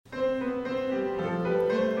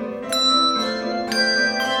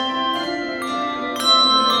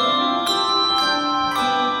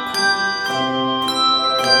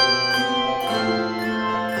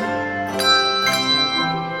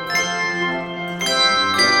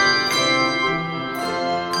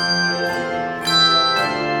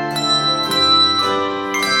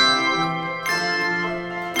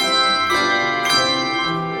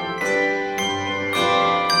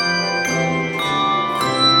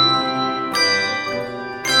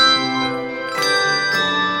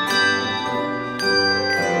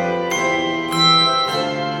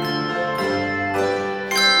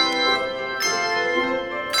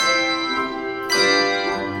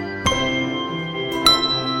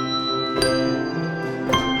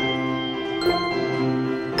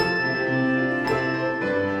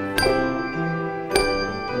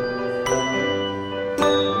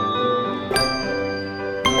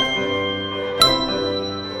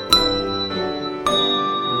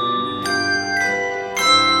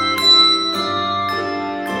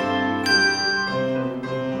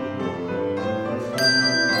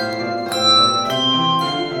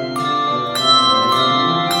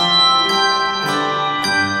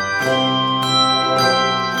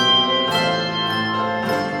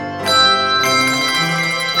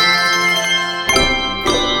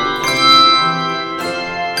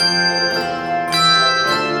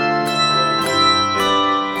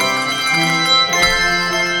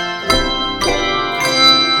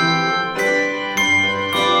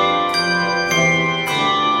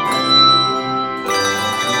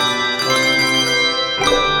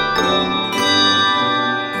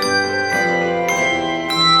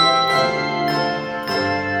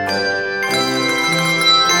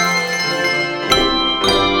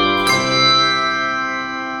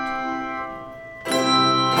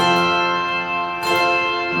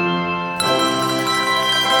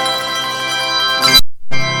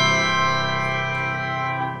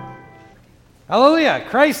Hallelujah.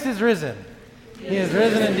 Christ is risen. He is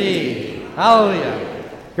risen indeed. Hallelujah.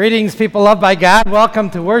 Greetings, people loved by God. Welcome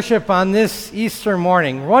to worship on this Easter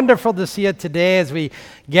morning. Wonderful to see you today as we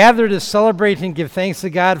gather to celebrate and give thanks to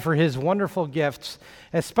God for his wonderful gifts,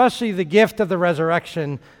 especially the gift of the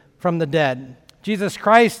resurrection from the dead. Jesus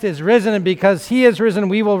Christ is risen, and because he is risen,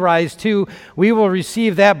 we will rise too. We will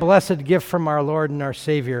receive that blessed gift from our Lord and our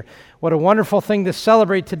Savior. What a wonderful thing to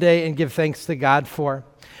celebrate today and give thanks to God for.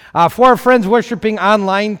 For our friends worshiping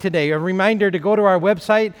online today, a reminder to go to our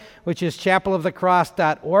website, which is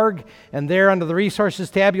chapelofthecross.org, and there under the resources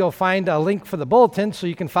tab you'll find a link for the bulletin so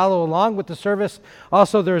you can follow along with the service.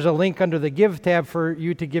 Also, there's a link under the give tab for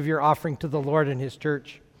you to give your offering to the Lord and his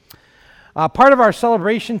church. Part of our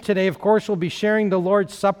celebration today, of course, will be sharing the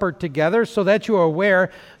Lord's Supper together. So that you are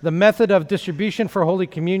aware, the method of distribution for Holy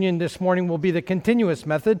Communion this morning will be the continuous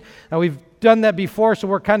method. Now, we've done that before, so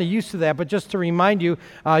we're kind of used to that. But just to remind you,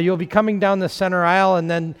 you'll be coming down the center aisle, and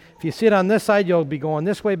then if you sit on this side, you'll be going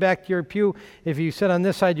this way back to your pew. If you sit on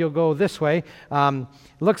this side, you'll go this way. It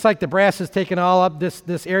looks like the brass is taking all up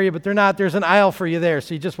this area, but they're not. There's an aisle for you there,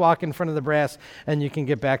 so you just walk in front of the brass, and you can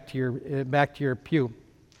get back to your pew.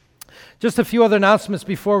 Just a few other announcements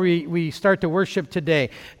before we start to worship today.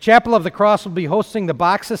 Chapel of the Cross will be hosting the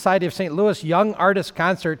Bach Society of St. Louis Young Artist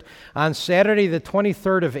Concert on Saturday, the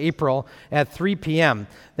 23rd of April at 3 p.m.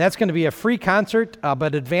 That's going to be a free concert,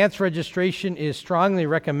 but advance registration is strongly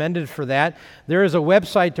recommended for that. There is a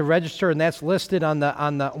website to register, and that's listed on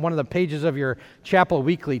one of the pages of your Chapel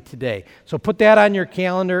Weekly today. So put that on your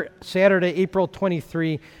calendar, Saturday, April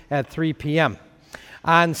 23 at 3 p.m.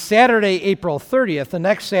 On Saturday, April 30th, the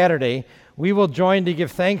next Saturday, we will join to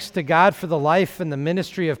give thanks to God for the life and the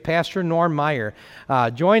ministry of Pastor Norm Meyer.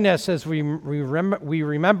 Join us as we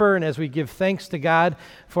remember and as we give thanks to God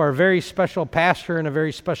for a very special pastor and a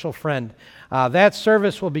very special friend. That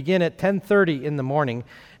service will begin at 10:30 in the morning,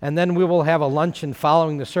 and then we will have a luncheon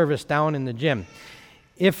following the service down in the gym.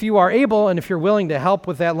 If you are able and if you're willing to help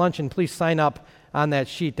with that luncheon, please sign up on that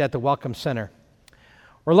sheet at the Welcome Center.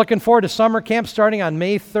 We're looking forward to summer camp starting on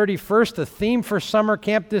May 31st. The theme for summer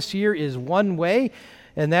camp this year is One Way,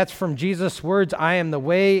 and that's from Jesus' words, I am the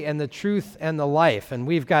way and the truth and the life. And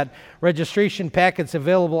we've got registration packets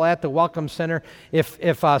available at the Welcome Center.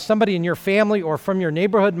 If somebody in your family or from your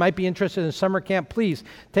neighborhood might be interested in summer camp, please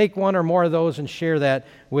take one or more of those and share that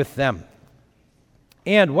with them.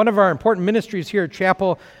 And one of our important ministries here at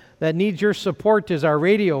Chapel that needs your support is our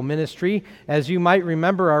radio ministry. As you might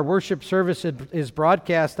remember, our worship service is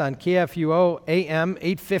broadcast on KFUO AM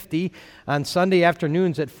 850 on Sunday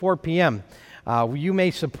afternoons at 4 p.m. You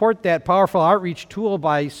may support that powerful outreach tool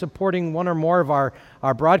by supporting one or more of our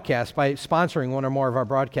broadcasts, by sponsoring one or more of our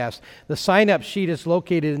broadcasts. The sign-up sheet is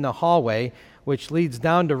located in the hallway, which leads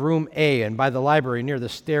down to room A and by the library near the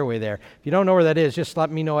stairway there. If you don't know where that is, just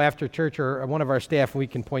let me know after church or one of our staff, and we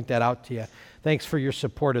can point that out to you. Thanks for your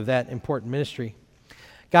support of that important ministry.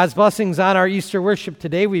 God's blessings on our Easter worship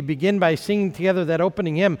today. We begin by singing together that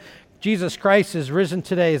opening hymn, Jesus Christ is risen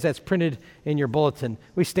today, as that's printed in your bulletin.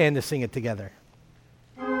 We stand to sing it together.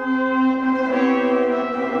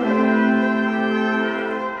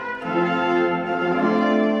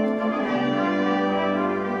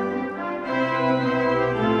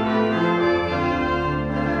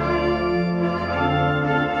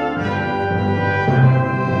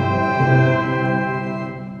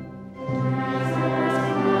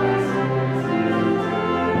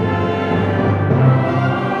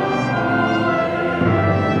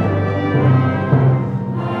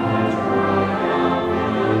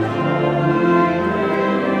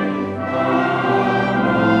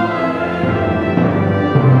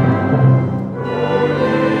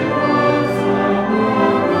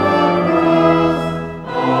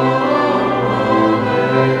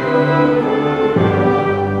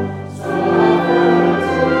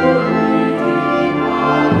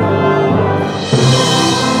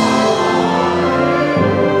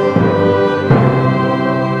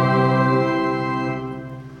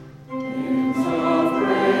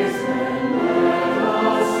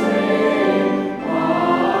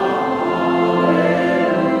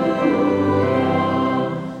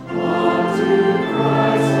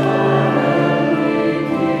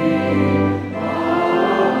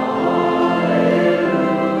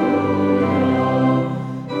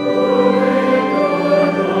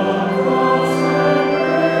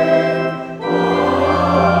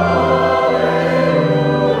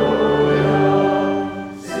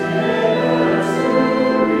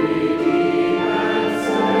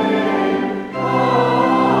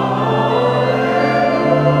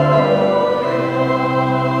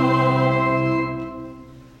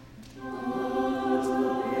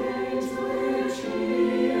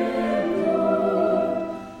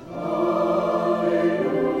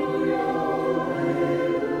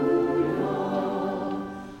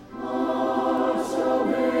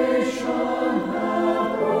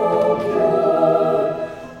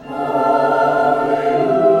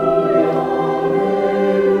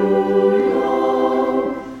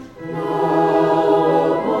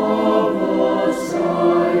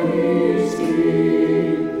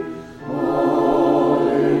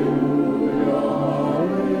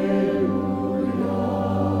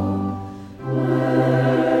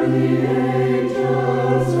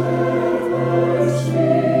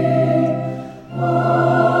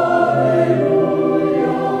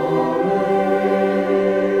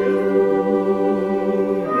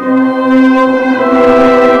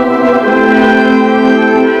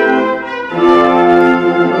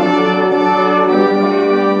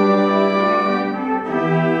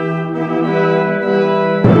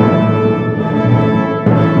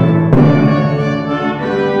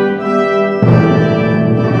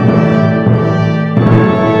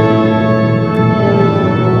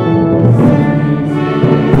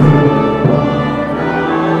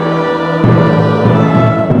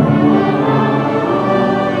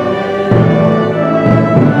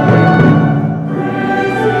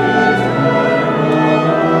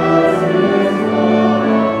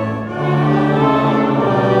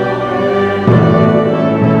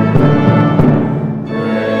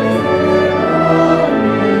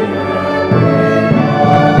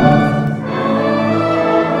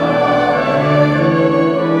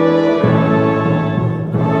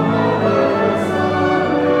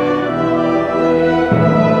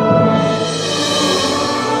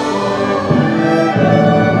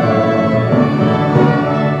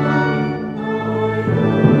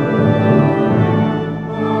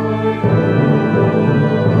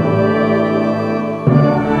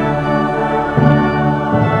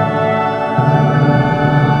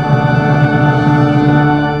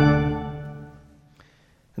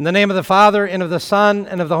 In the name of the Father, and of the Son,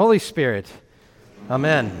 and of the Holy Spirit.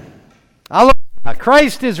 Amen. Hallelujah.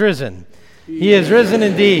 Christ is risen. He is risen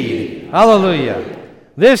indeed. Hallelujah.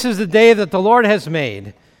 This is the day that the Lord has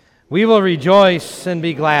made. We will rejoice and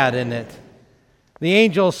be glad in it. The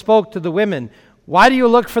angel spoke to the women, "Why do you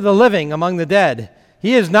look for the living among the dead?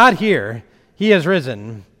 He is not here. He is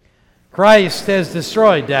risen. Christ has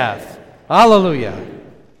destroyed death." Hallelujah.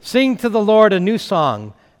 Sing to the Lord a new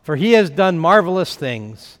song, for he has done marvelous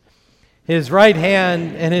things. His right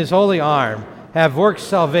hand and his holy arm have worked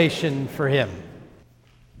salvation for him.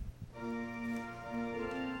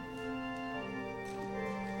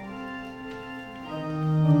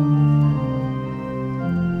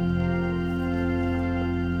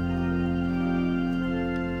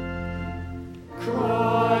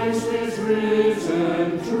 Christ is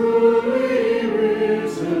risen, truly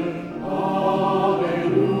risen.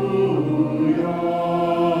 Alleluia.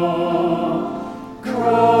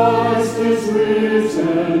 Christ is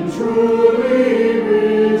risen, truly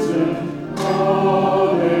risen. Alleluia.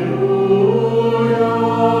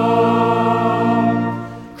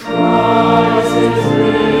 Christ is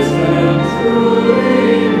risen,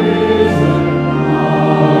 truly risen. Alleluia.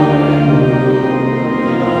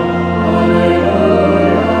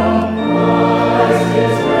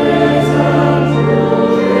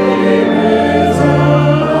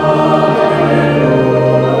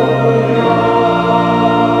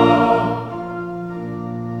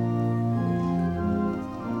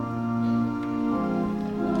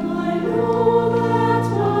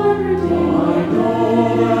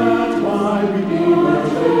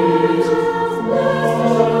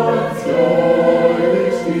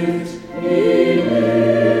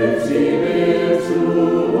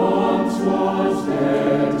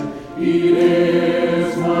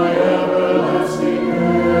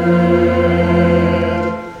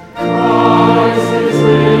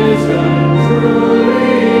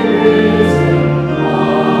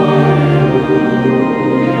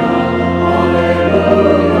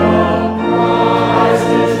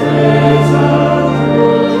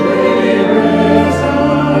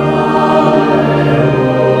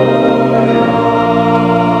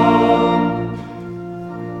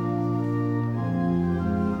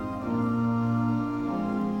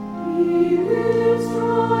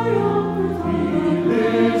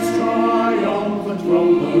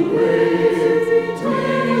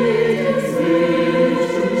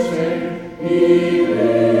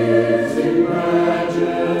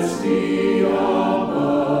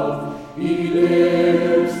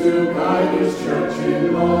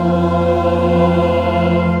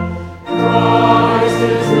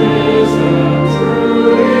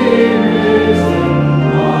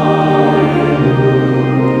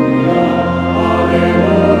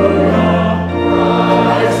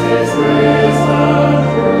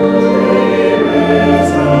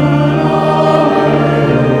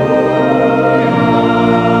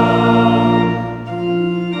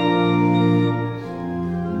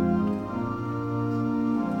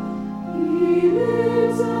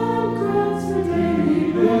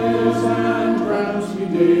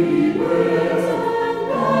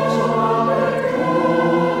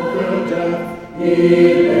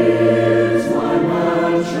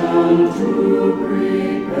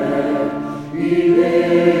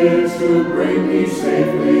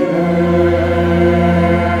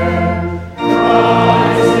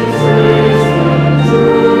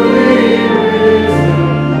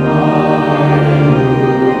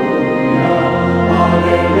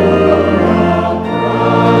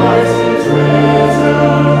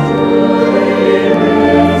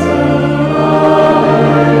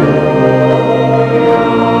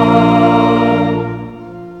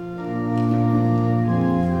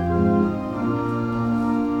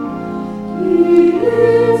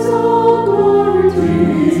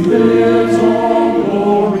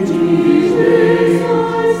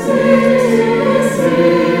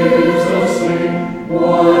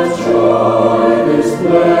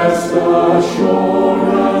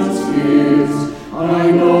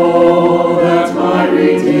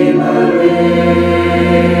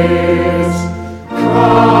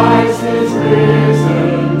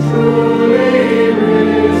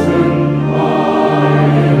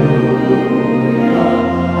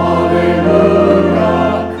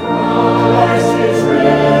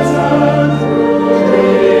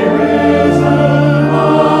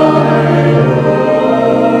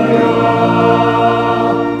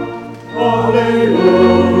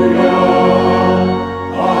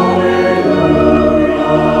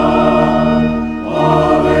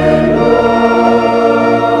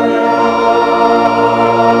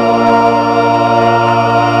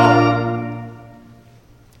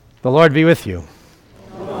 Lord be with you.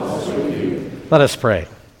 Let us pray.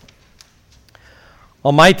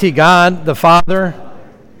 Almighty God, the Father,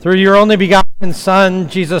 through your only begotten Son,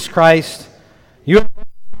 Jesus Christ, you have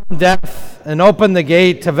overcome death and opened the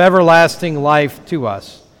gate of everlasting life to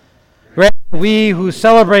us. Grant that we who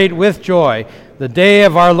celebrate with joy the day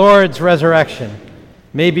of our Lord's resurrection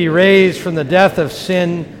may be raised from the death of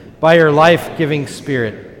sin by your life-giving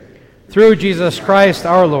Spirit. Through Jesus Christ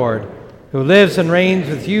our Lord, who lives and reigns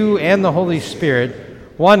with you and the Holy Spirit,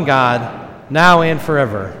 one God, now and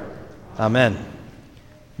forever. Amen. You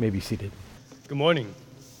may be seated. Good morning.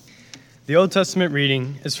 The Old Testament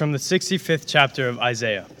reading is from the 65th chapter of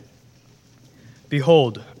Isaiah.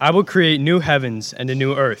 Behold, I will create new heavens and a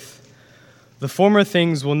new earth. The former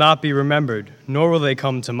things will not be remembered, nor will they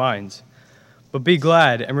come to mind. But be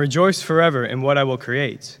glad and rejoice forever in what I will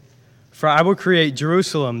create. For I will create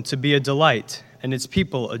Jerusalem to be a delight, and its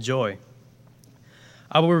people a joy.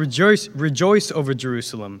 I will rejoice over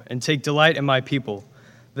Jerusalem and take delight in my people.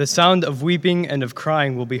 The sound of weeping and of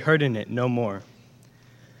crying will be heard in it no more.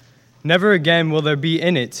 Never again will there be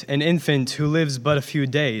in it an infant who lives but a few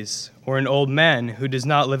days, or an old man who does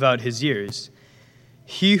not live out his years.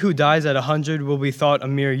 He who dies at 100 will be thought a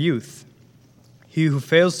mere youth. He who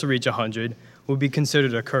fails to reach 100 will be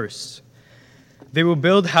considered accursed. They will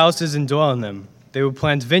build houses and dwell in them. They will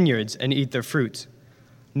plant vineyards and eat their fruit.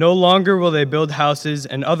 No longer will they build houses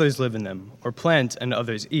and others live in them, or plant and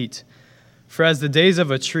others eat. For as the days of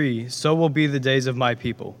a tree, so will be the days of my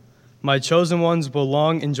people. My chosen ones will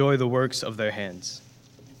long enjoy the works of their hands.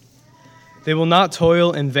 They will not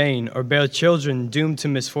toil in vain or bear children doomed to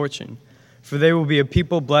misfortune, for they will be a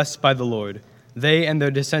people blessed by the Lord, they and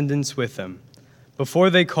their descendants with them. Before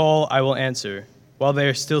they call, I will answer. While they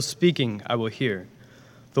are still speaking, I will hear.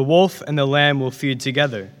 The wolf and the lamb will feed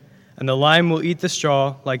together, and the lion will eat the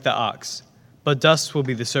straw like the ox, but dust will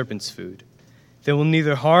be the serpent's food. They will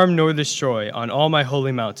neither harm nor destroy on all my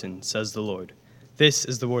holy mountain, says the Lord. This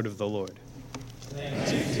is the word of the Lord.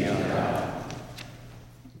 Thanks be to God.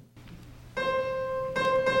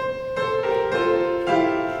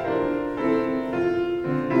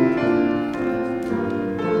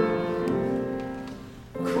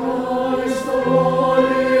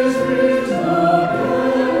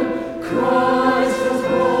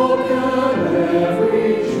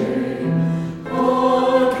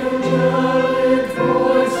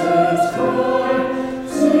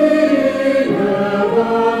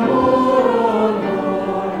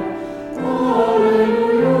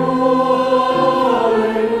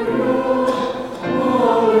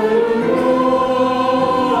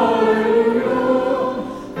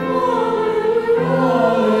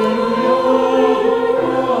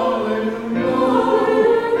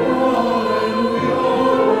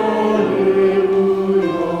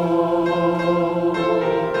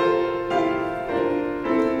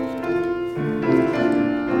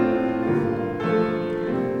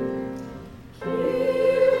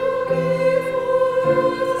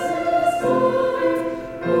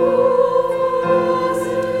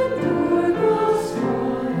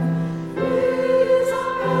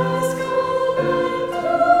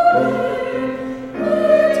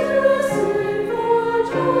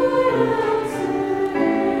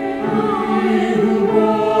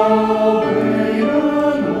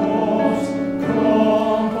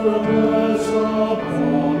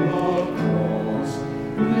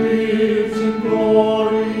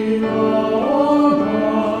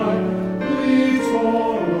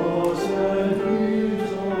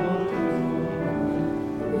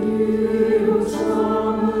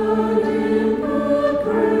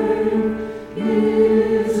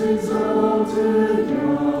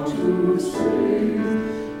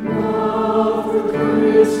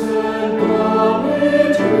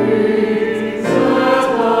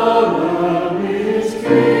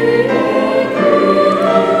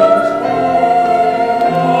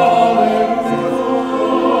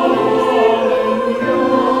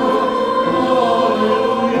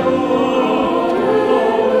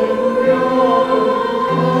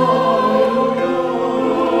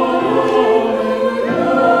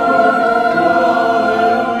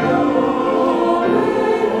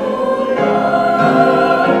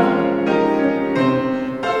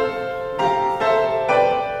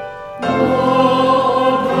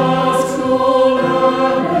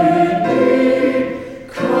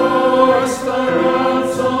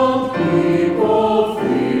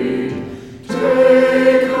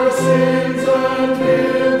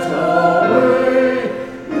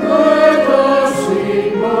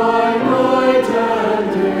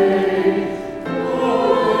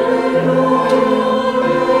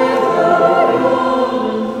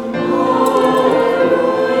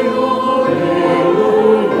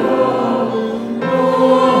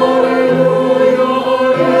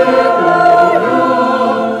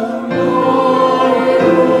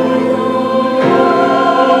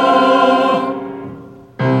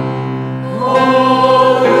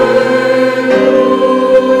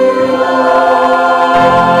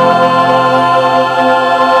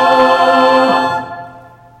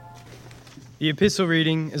 epistle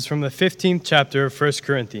reading is from the 15th chapter of 1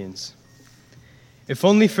 Corinthians. If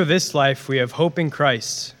only for this life we have hope in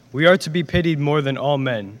Christ, we are to be pitied more than all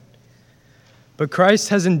men. But Christ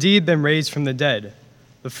has indeed been raised from the dead,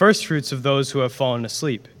 the firstfruits of those who have fallen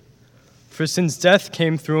asleep. For since death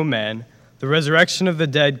came through a man, the resurrection of the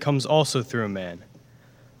dead comes also through a man.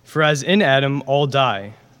 For as in Adam all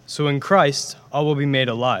die, so in Christ all will be made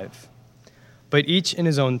alive. But each in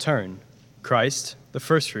his own turn, Christ, the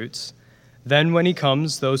firstfruits, then when he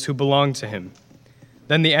comes, those who belong to him.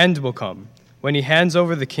 Then the end will come, when he hands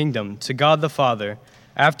over the kingdom to God the Father,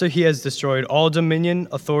 after he has destroyed all dominion,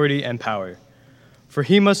 authority, and power. For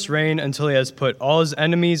he must reign until he has put all his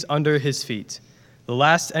enemies under his feet. The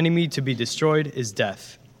last enemy to be destroyed is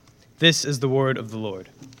death. This is the word of the Lord.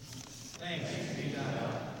 Thanks be to God.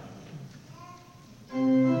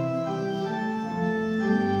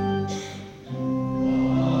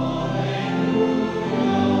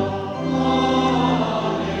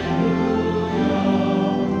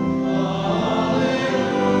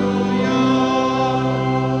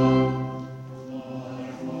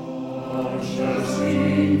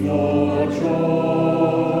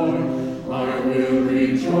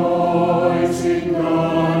 Rejoice in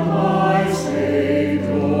God my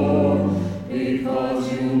Savior,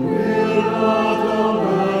 because you will not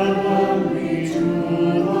abandon me to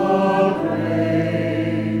the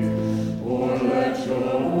grave, or let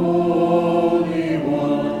your Holy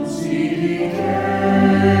One see decay.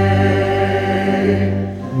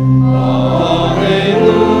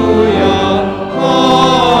 Alleluia,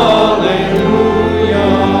 alleluia,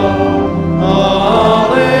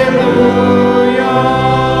 alleluia.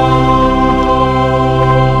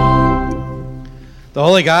 The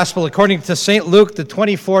Holy Gospel according to St. Luke, the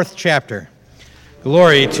 24th chapter.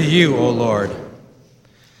 Glory to you, O Lord.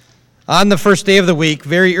 On the first day of the week,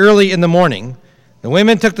 very early in the morning, the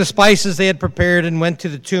women took the spices they had prepared and went to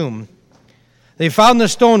the tomb. They found the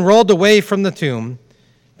stone rolled away from the tomb,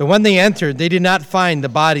 but when they entered, they did not find the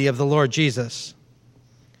body of the Lord Jesus.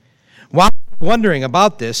 While wondering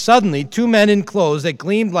about this, suddenly 2 men in clothes that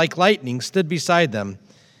gleamed like lightning stood beside them.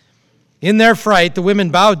 In their fright, the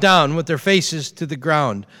women bowed down with their faces to the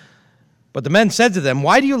ground. But the men said to them,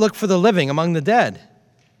 "Why do you look for the living among the dead?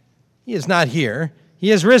 He is not here. He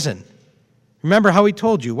has risen. Remember how he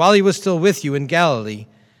told you, while he was still with you in Galilee,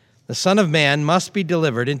 the Son of Man must be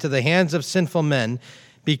delivered into the hands of sinful men,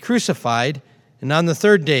 be crucified, and on the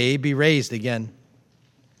third day be raised again."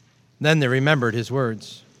 Then they remembered his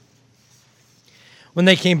words. When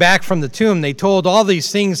they came back from the tomb, they told all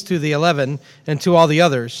these things to the 11 and to all the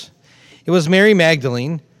others. It was Mary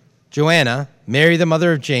Magdalene, Joanna, Mary the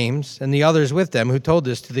mother of James, and the others with them who told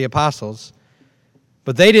this to the apostles.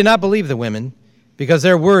 But they did not believe the women, because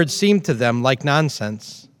their words seemed to them like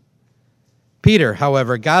nonsense. Peter,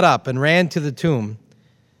 however, got up and ran to the tomb.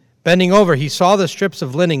 Bending over, he saw the strips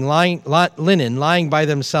of linen lying by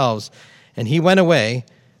themselves, and he went away,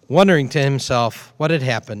 wondering to himself what had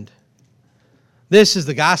happened. This is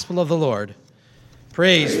the gospel of the Lord.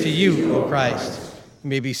 Praise to you, O Christ. You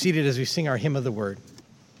may be seated as we sing our hymn of the word.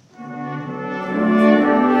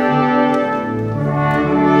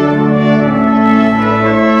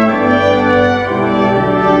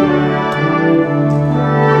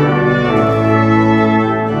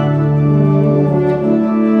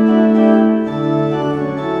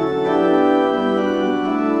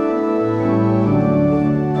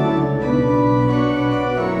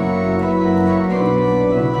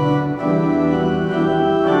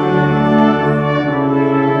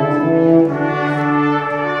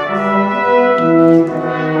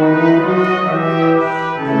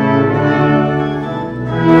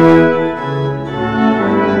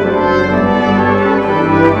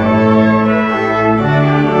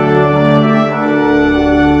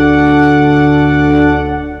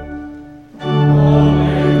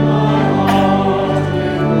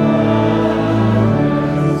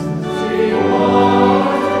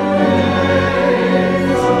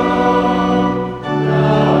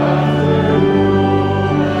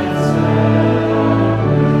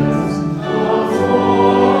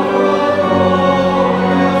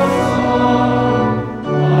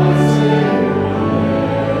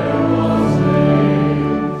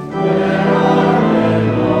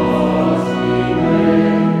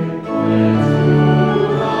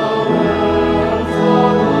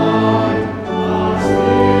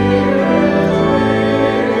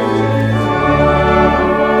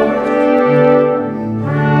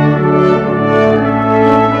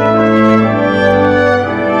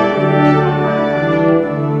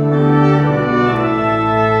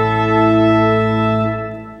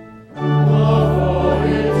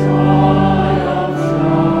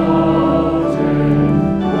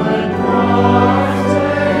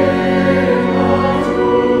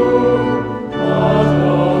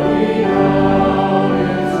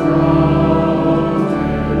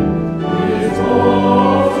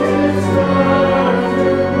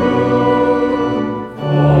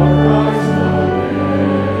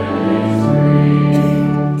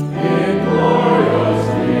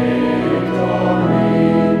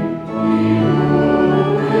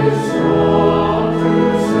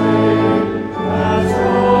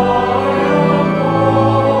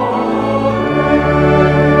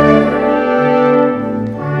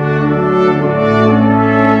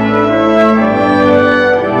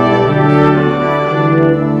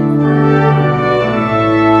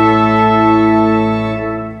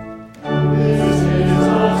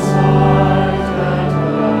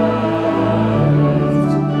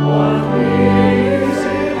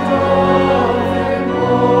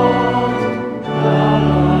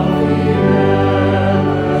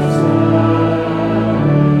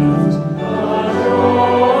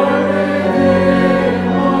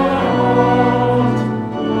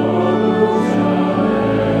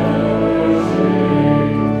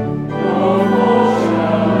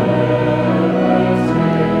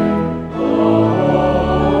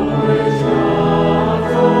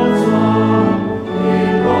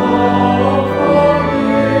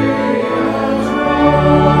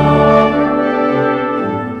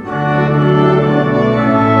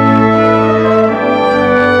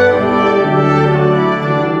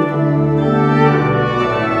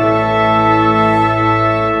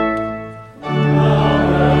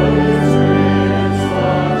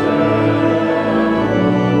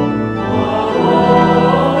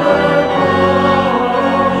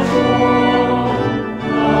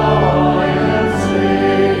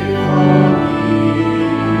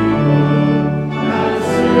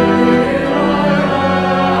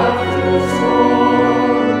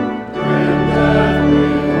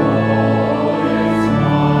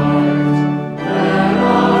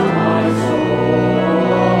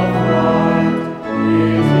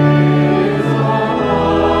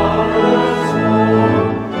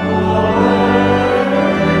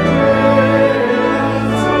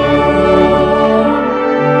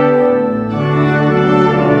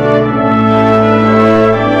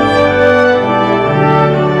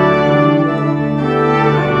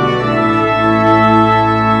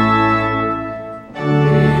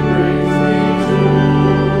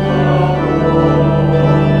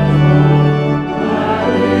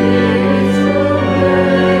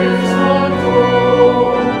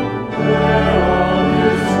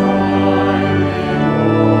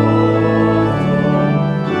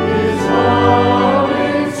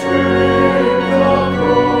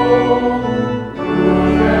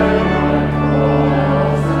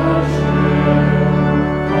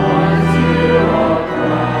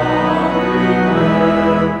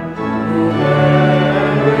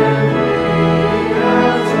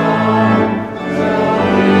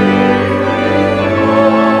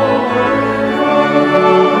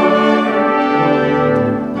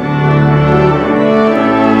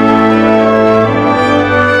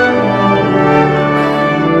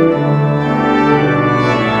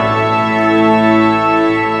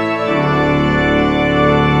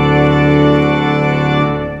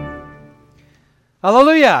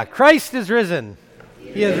 Hallelujah! Christ is risen.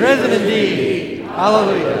 He is risen indeed.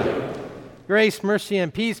 Hallelujah. Grace, mercy,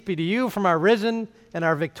 and peace be to you from our risen and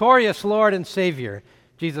our victorious Lord and Savior,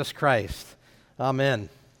 Jesus Christ. Amen.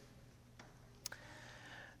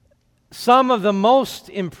 Some of the most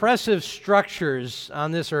impressive structures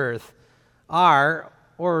on this earth are,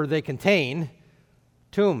 or they contain,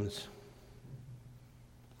 tombs.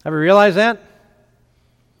 Ever realize that?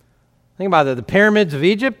 Think about it. The pyramids of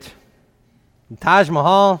Egypt, the Taj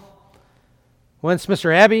Mahal,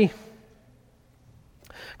 Westminster Abbey.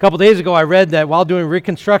 A couple days ago, I read that while doing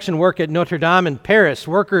reconstruction work at Notre Dame in Paris,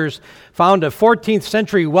 workers found a 14th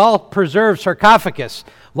century well-preserved sarcophagus,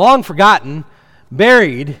 long forgotten,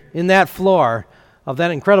 buried in that floor of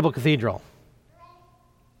that incredible cathedral.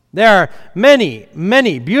 There are many,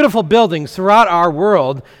 many beautiful buildings throughout our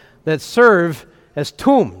world that serve as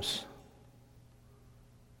tombs.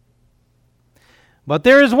 But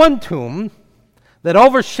there is one tomb that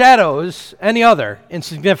overshadows any other in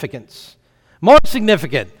significance. More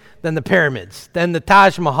significant than the pyramids, than the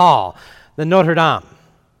Taj Mahal, than Notre Dame.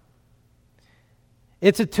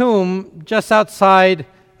 It's a tomb just outside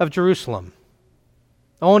of Jerusalem,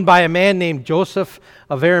 owned by a man named Joseph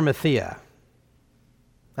of Arimathea.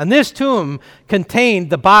 And this tomb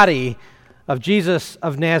contained the body of Jesus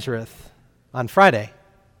of Nazareth on Friday.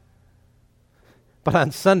 But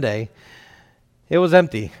on Sunday, it was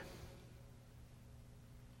empty.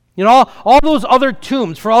 You know, all those other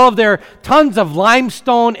tombs, for all of their tons of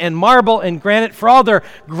limestone and marble and granite, for all their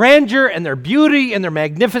grandeur and their beauty and their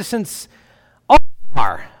magnificence, all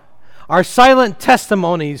are silent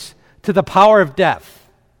testimonies to the power of death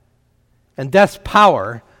and death's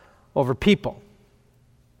power over people.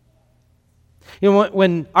 You know,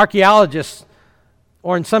 when archaeologists,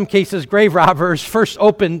 or in some cases grave robbers, first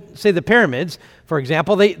opened, say, the pyramids, for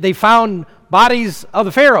example, they found bodies of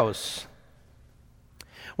the pharaohs.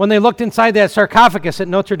 When they looked inside that sarcophagus at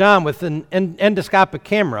Notre Dame with an endoscopic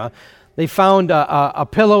camera, they found a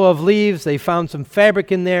pillow of leaves, they found some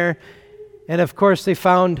fabric in there, and of course they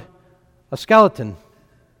found a skeleton,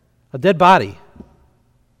 a dead body.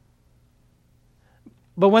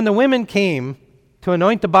 But when the women came to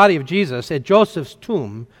anoint the body of Jesus at Joseph's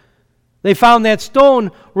tomb, they found that stone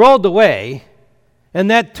rolled away and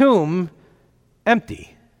that tomb empty.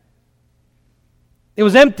 It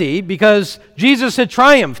was empty because Jesus had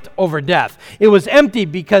triumphed over death. It was empty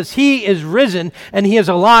because he is risen and he is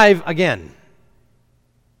alive again.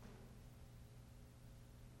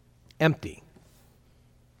 Empty.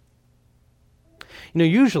 You know,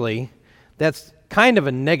 usually that's kind of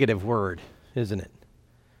a negative word, isn't it?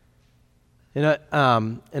 You know,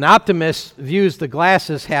 an optimist views the glass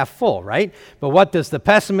as half full, right? But what does the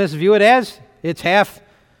pessimist view it as? It's half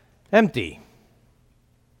empty.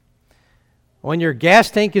 When your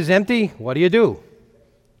gas tank is empty, what do?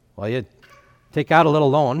 Well, you take out a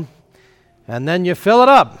little loan, and then you fill it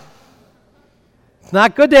up. It's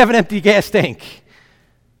not good to have an empty gas tank.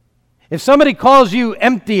 If somebody calls you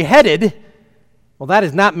empty-headed, well, that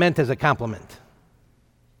is not meant as a compliment.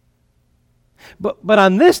 But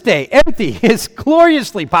on this day, empty is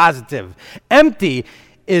gloriously positive. Empty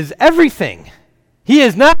is everything. He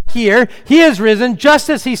is not here. He is risen,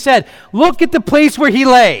 just as he said. Look at the place where he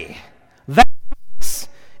lay. That place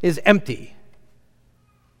is empty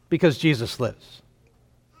because Jesus lives.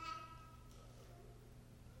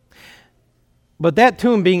 But that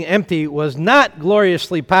tomb being empty was not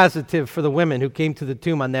gloriously positive for the women who came to the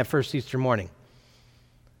tomb on that first Easter morning.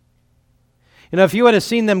 You know, if you would have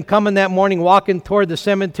seen them coming that morning walking toward the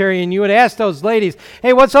cemetery and you would ask those ladies,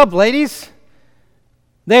 "Hey, what's up, ladies?"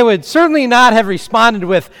 They would certainly not have responded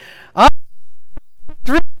with,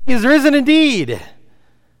 "He is risen indeed."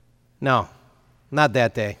 No, not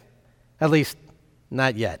that day. At least,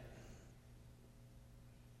 not yet.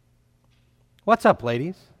 What's up,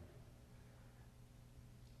 ladies?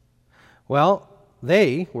 Well,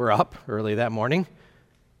 they were up early that morning,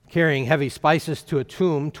 carrying heavy spices to a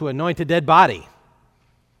tomb to anoint a dead body.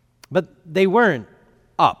 But they weren't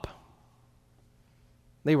up.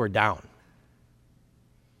 They were down.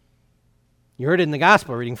 You heard it in the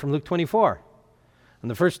gospel reading from Luke 24. On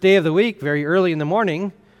the first day of the week, very early in the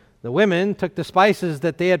morning, the women took the spices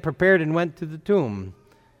that they had prepared and went to the tomb.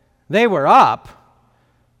 They were up,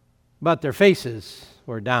 but their faces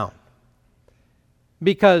were down.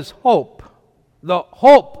 Because hope, the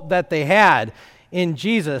hope that they had in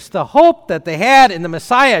Jesus, the hope that they had in the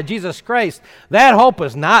Messiah, Jesus Christ, that hope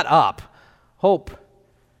is not up. Hope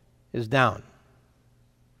is down.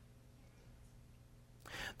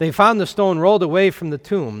 They found the stone rolled away from the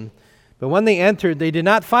tomb, but when they entered, they did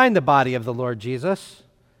not find the body of the Lord Jesus.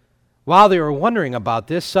 While they were wondering about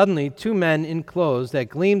this, suddenly 2 men in clothes that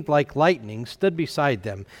gleamed like lightning stood beside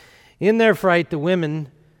them. In their fright, the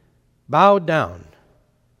women bowed down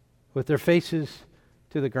with their faces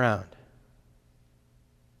to the ground.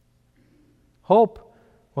 Hope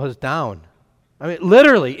was down. I mean,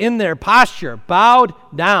 literally, in their posture, bowed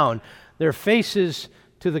down, their faces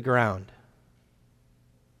to the ground.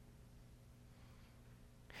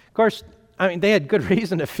 Of course, they had good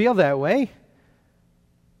reason to feel that way.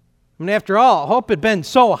 After all, hope had been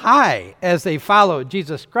so high as they followed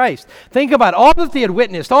Jesus Christ. Think about all that they had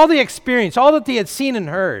witnessed, all the experience, all that they had seen and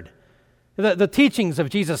heard. The teachings of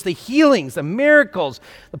Jesus, the healings, the miracles,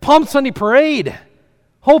 the Palm Sunday parade.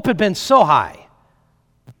 Hope had been so high.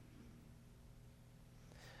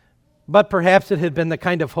 But perhaps it had been the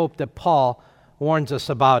kind of hope that Paul warns us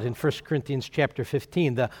about in 1 Corinthians chapter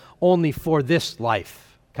 15, the only for this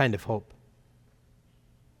life kind of hope.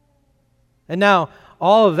 And now,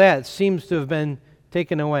 all of that seems to have been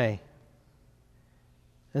taken away.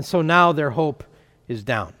 And so now their hope is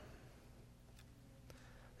down.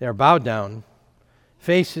 They are bowed down,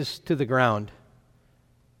 faces to the ground,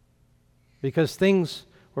 because things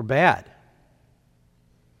were bad.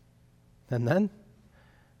 And then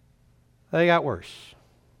they got worse.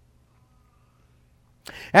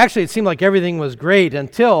 Actually, it seemed like everything was great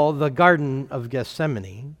until the Garden of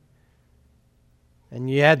Gethsemane. And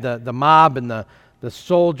you had the mob and the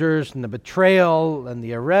soldiers and the betrayal and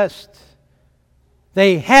the arrest.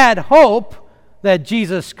 They had hope that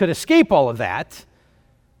Jesus could escape all of that,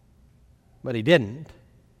 but he didn't.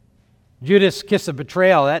 Judas' kiss of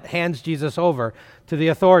betrayal, that hands Jesus over to the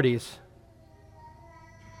authorities.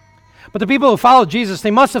 But the people who followed Jesus,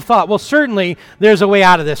 they must have thought, well, certainly there's a way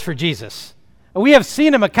out of this for Jesus. We have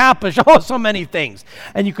seen him accomplish so many things.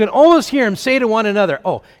 And you can almost hear him say to one another,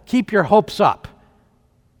 keep your hopes up.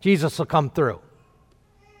 Jesus will come through.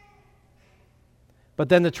 But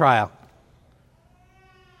then the trial,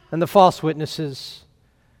 and the false witnesses,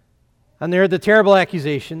 and they heard the terrible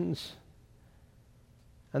accusations,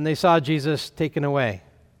 and they saw Jesus taken away.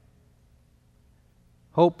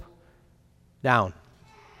 Hope down.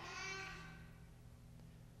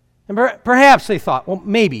 And perhaps they thought, well,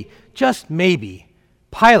 maybe, just maybe,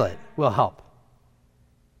 Pilate will help.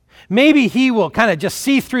 Maybe he will kind of just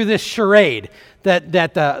see through this charade that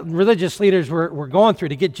the religious leaders were going through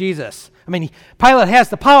to get Jesus. Pilate has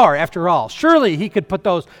the power, after all. Surely he could put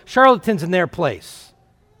those charlatans in their place.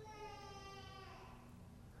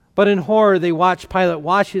 But in horror, they watched Pilate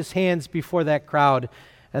wash his hands before that crowd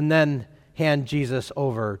and then hand Jesus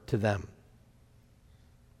over to them.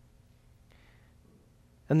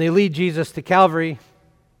 And they lead Jesus to Calvary.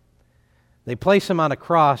 They place him on a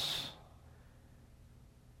cross.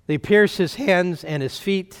 They pierce his hands and his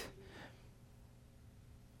feet.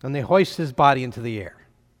 And they hoist his body into the air.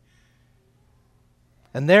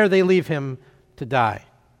 And there they leave him to die.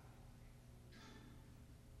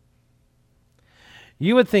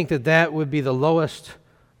 You would think that would be the lowest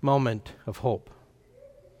moment of hope.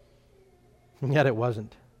 And yet it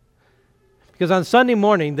wasn't. Because on Sunday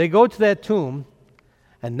morning, they go to that tomb,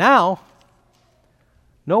 and now,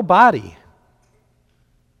 no body.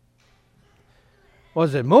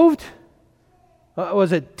 Was it moved?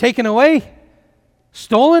 Was it taken away?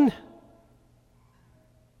 Stolen?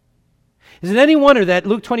 Is it any wonder that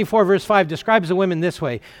Luke 24, verse 5 describes the women this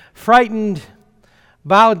way: frightened,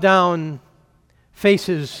 bowed down,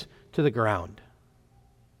 faces to the ground.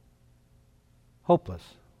 Hopeless.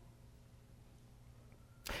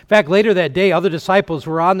 In fact, later that day, other disciples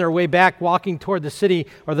were on their way back walking toward the city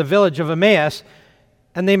or the village of Emmaus,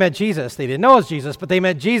 and they met Jesus. They didn't know it was Jesus, but they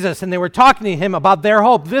met Jesus, and they were talking to him about their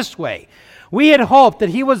hope this way. We had hoped that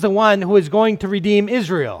he was the one who was going to redeem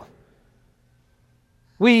Israel.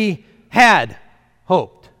 We had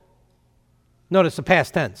hoped. Notice the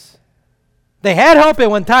past tense. They had hope at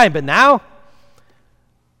one time, but now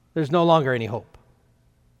there's no longer any hope.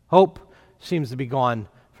 Hope seems to be gone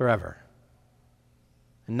forever.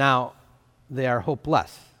 And now they are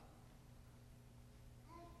hopeless.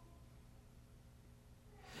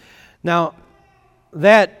 Now,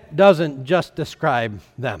 that doesn't just describe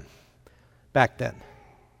them back then.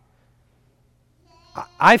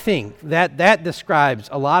 I think that describes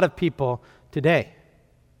a lot of people today.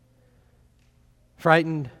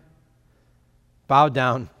 Frightened, bowed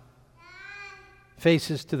down,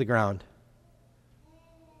 faces to the ground,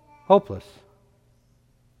 hopeless.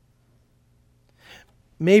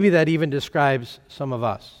 Maybe that even describes some of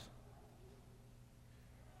us.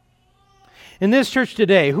 In this church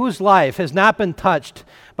today, whose life has not been touched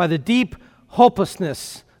by the deep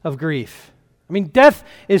hopelessness of grief? I mean, death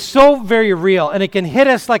is so very real, and it can hit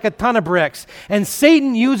us like a ton of bricks. And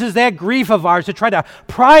Satan uses that grief of ours to try to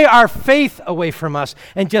pry our faith away from us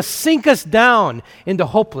and just sink us down into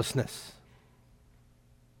hopelessness.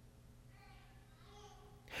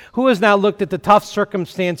 Who has now looked at the tough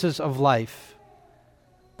circumstances of life?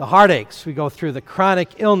 The heartaches we go through, the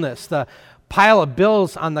chronic illness, the pile of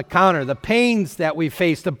bills on the counter, the pains that we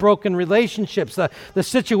face, the broken relationships, the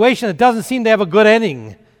situation that doesn't seem to have a good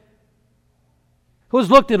ending. Who has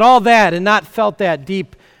looked at all that and not felt that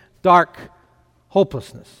deep, dark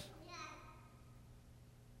hopelessness?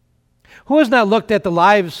 Who has not looked at the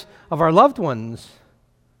lives of our loved ones,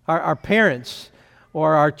 our parents,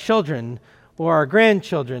 or our children, or our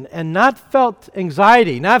grandchildren, and not felt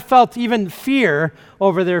anxiety, not felt even fear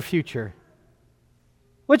over their future?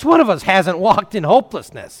 Which one of us hasn't walked in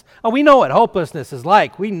hopelessness? Oh, we know what hopelessness is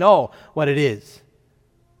like. We know what it is.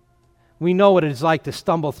 We know what it is like to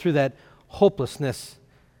stumble through that hopelessness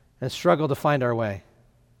and struggle to find our way.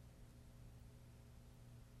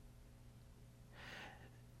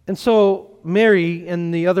 And so Mary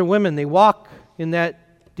and the other women, they walk in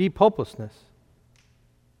that deep hopelessness.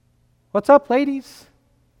 What's up, ladies?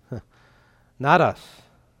 Not us.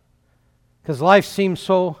 Because life seems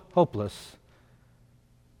so hopeless.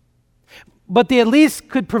 But they at least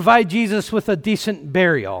could provide Jesus with a decent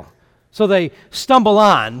burial. So they stumble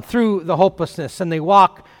on through the hopelessness and they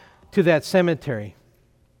walk to that cemetery.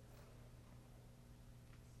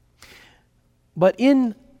 But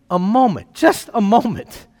in a moment, just a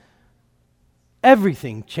moment,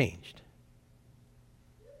 everything changed.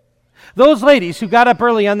 Those ladies who got up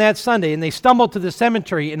early on that Sunday and they stumbled to the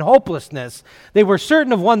cemetery in hopelessness, they were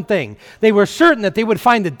certain of one thing. They were certain that they would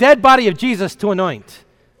find the dead body of Jesus to anoint.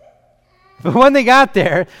 But when they got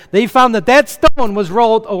there, they found that stone was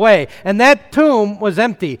rolled away and that tomb was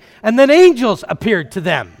empty. And then angels appeared to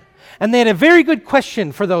them. And they had a very good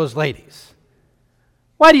question for those ladies.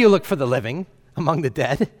 Why do you look for the living among the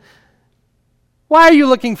dead? Why are you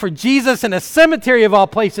looking for Jesus in a cemetery of all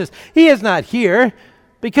places? He is not here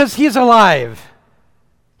because he is alive.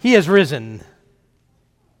 He has risen.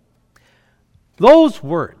 Those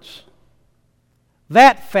words,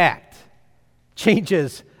 that fact,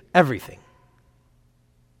 changes everything.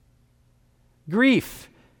 Grief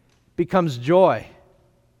becomes joy.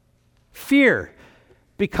 Fear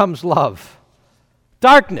becomes love.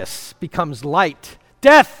 Darkness becomes light.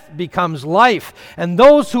 Death becomes life. And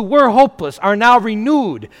those who were hopeless are now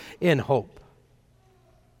renewed in hope.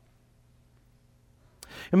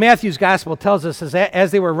 And Matthew's gospel tells us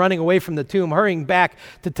as they were running away from the tomb, hurrying back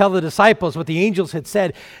to tell the disciples what the angels had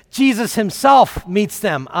said, Jesus himself meets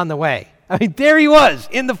them on the way. I mean, there he was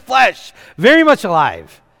in the flesh, very much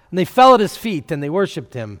alive. And they fell at his feet and they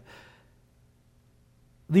worshiped him.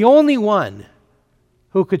 The only one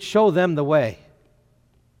who could show them the way.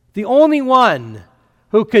 The only one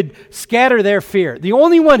who could scatter their fear. The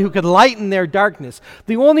only one who could lighten their darkness.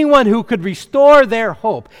 The only one who could restore their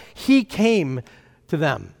hope. He came to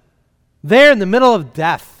them. There in the middle of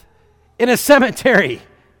death, in a cemetery,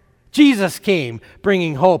 Jesus came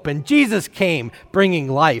bringing hope. And Jesus came bringing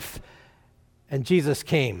life. And Jesus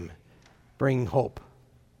came bringing hope.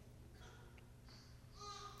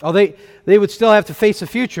 Oh, they would still have to face the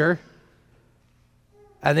future,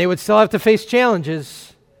 and they would still have to face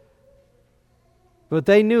challenges, but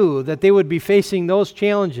they knew that they would be facing those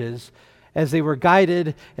challenges as they were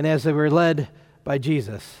guided and as they were led by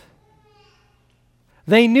Jesus.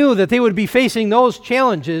 They knew that they would be facing those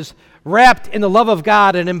challenges wrapped in the love of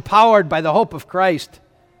God and empowered by the hope of Christ.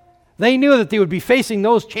 They knew that they would be facing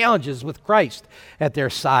those challenges with Christ at their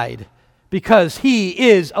side. Because he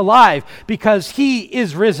is alive, because he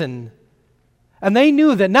is risen. And they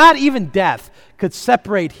knew that not even death could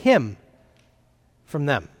separate him from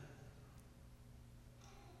them.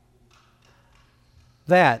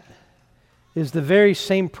 That is the very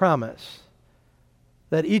same promise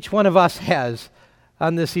that each one of us has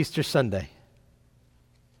on this Easter Sunday.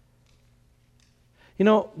 You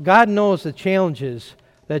know, God knows the challenges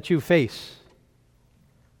that you face.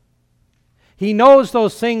 He knows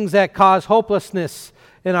those things that cause hopelessness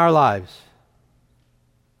in our lives.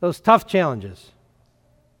 Those tough challenges.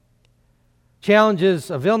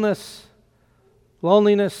 Challenges of illness,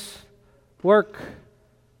 loneliness, work,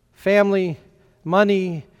 family,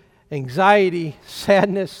 money, anxiety,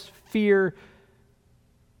 sadness, fear,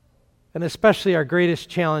 and especially our greatest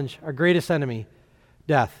challenge, our greatest enemy,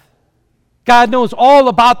 death. God knows all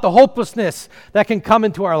about the hopelessness that can come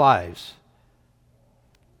into our lives.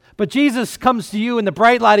 But Jesus comes to you in the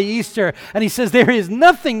bright light of Easter, and he says there is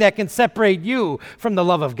nothing that can separate you from the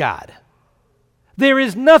love of God. There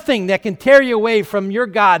is nothing that can tear you away from your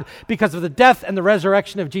God because of the death and the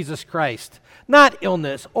resurrection of Jesus Christ. Not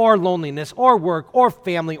illness or loneliness or work or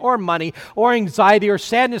family or money or anxiety or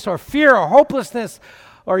sadness or fear or hopelessness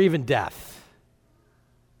or even death.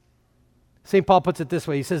 St. Paul puts it this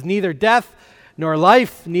way. He says, neither death nor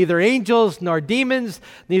life, neither angels nor demons,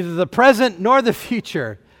 neither the present nor the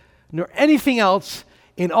future, nor anything else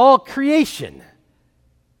in all creation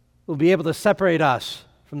will be able to separate us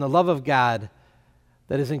from the love of God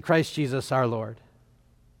that is in Christ Jesus our Lord.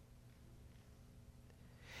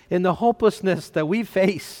 In the hopelessness that we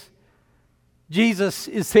face, Jesus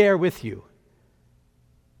is there with you.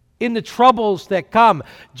 In the troubles that come,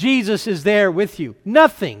 Jesus is there with you.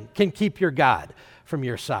 Nothing can keep your God from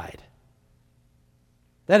your side.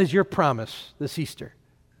 That is your promise this Easter.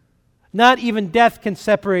 Not even death can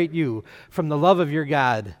separate you from the love of your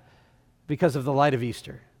God because of the light of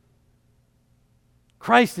Easter.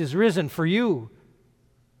 Christ is risen for you.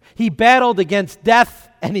 He battled against death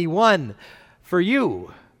and he won for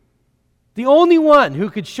you. The only one who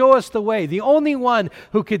could show us the way, the only one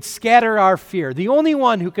who could scatter our fear, the only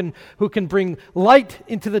one who can bring light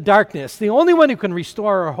into the darkness, the only one who can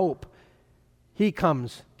restore our hope, he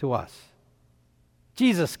comes to us.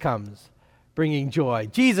 Jesus comes bringing joy.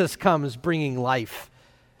 Jesus comes bringing life.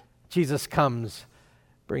 Jesus comes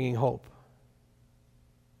bringing hope.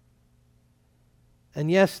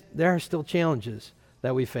 And yes, there are still challenges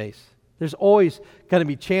that we face. There's always going to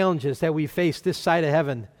be challenges that we face this side of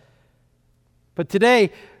heaven. But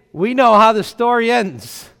today, we know how the story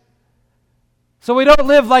ends. So we don't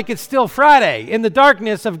live like it's still Friday, in the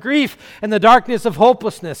darkness of grief and the darkness of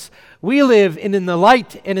hopelessness. We live in the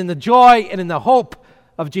light and in the joy and in the hope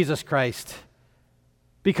of Jesus Christ.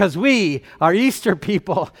 Because we are Easter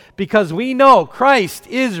people, because we know Christ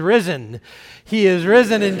is risen. He is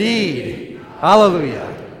risen indeed.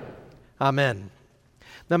 Hallelujah. Amen.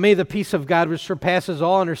 Now may the peace of God, which surpasses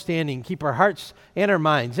all understanding, keep our hearts and our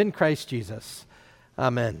minds in Christ Jesus.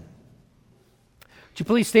 Amen. Would you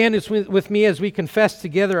please stand with me as we confess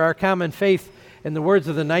together our common faith in the words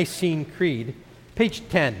of the Nicene Creed, page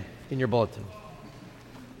 10 in your bulletin.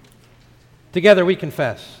 Together we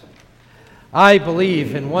confess. I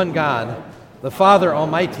believe in one God, the Father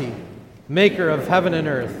Almighty, maker of heaven and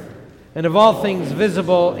earth, and of all things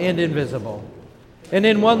visible and invisible, and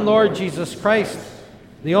in one Lord Jesus Christ,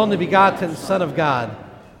 the only begotten Son of God,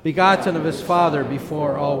 begotten of his Father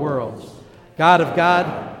before all worlds, God of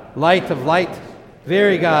God, light of light,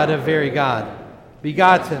 very God of very God,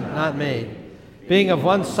 begotten, not made, being of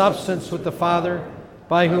one substance with the Father,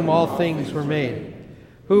 by whom all things were made,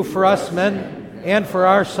 who for us men and for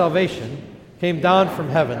our salvation came down from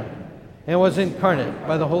heaven, and was incarnate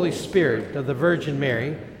by the Holy Spirit of the Virgin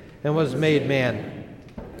Mary, and was made man,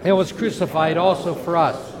 and was crucified also for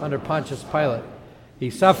us under Pontius Pilate. He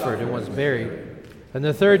suffered and was buried. And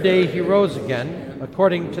the third day he rose again,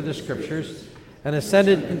 according to the Scriptures, and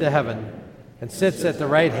ascended into heaven, and sits at the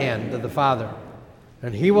right hand of the Father.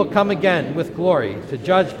 And he will come again with glory to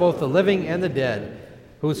judge both the living and the dead,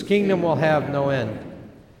 whose kingdom will have no end.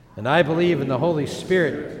 And I believe in the Holy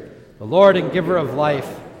Spirit, the Lord and giver of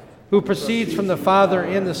life, who proceeds from the Father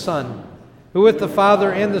and the Son, who with the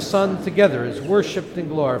Father and the Son together is worshipped and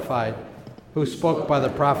glorified, who spoke by the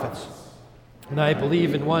prophets. And I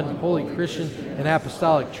believe in one holy Christian and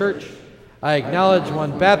apostolic church. I acknowledge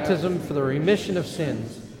one baptism for the remission of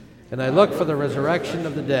sins, and I look for the resurrection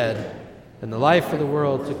of the dead and the life of the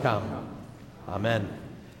world to come. Amen.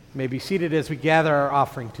 You may be seated as we gather our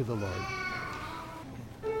offering to the Lord.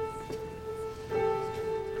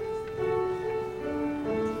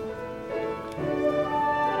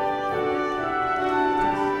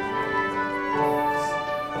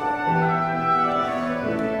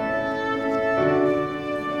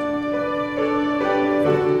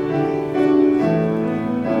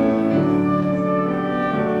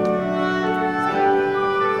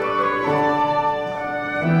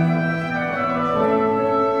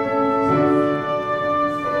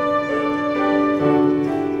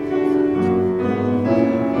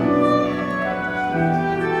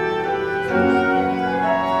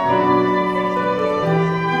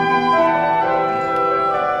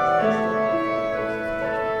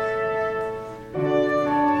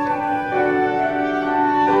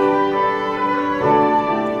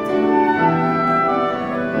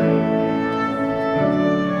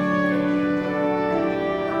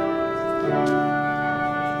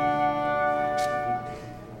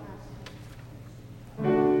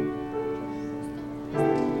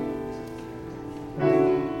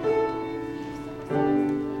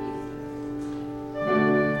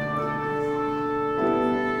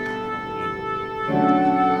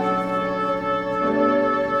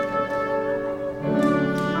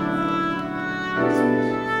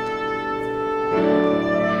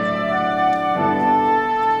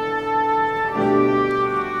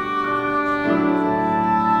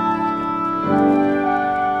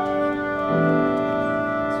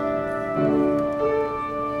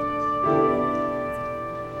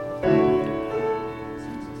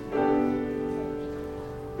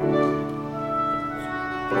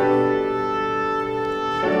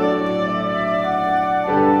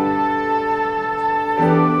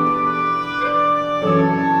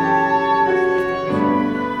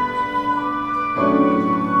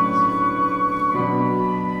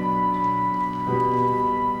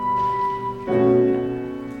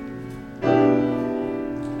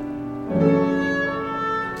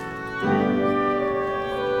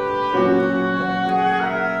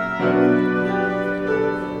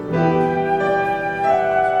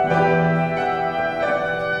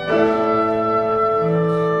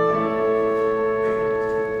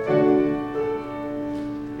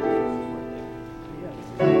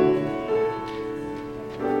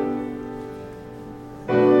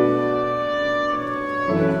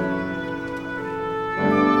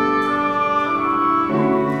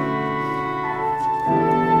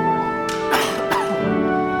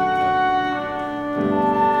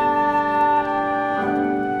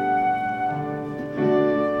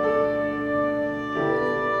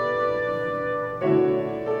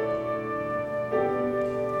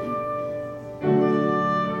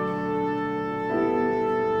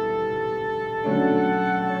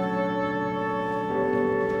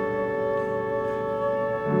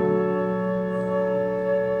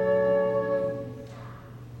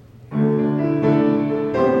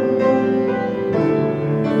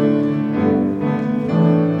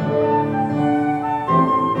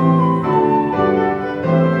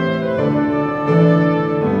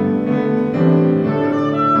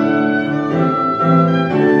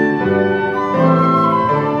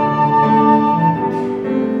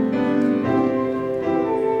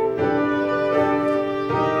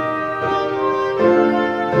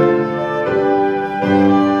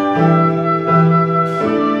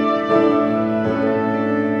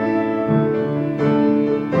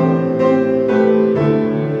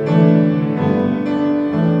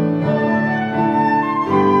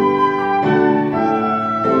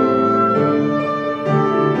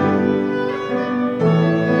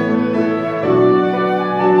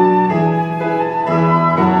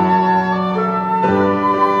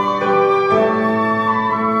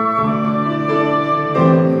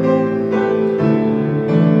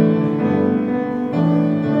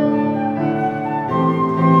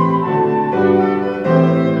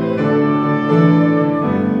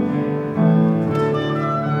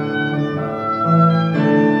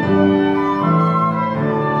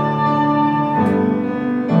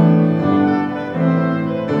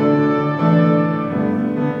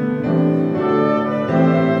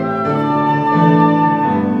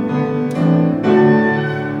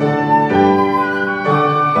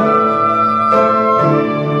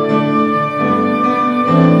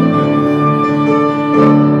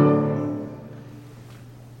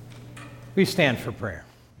 We stand for prayer.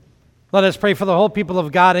 Let us pray for the whole people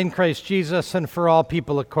of God in Christ Jesus and for all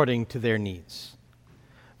people according to their needs.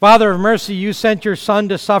 Father of mercy, you sent your Son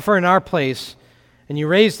to suffer in our place, and you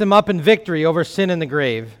raised him up in victory over sin and the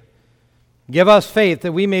grave. Give us faith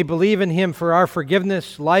that we may believe in him for our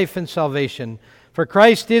forgiveness, life, and salvation. For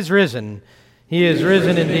Christ is risen. He is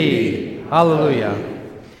risen indeed. Hallelujah.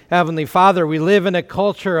 Heavenly Father, we live in a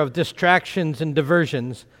culture of distractions and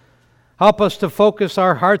diversions. Help us to focus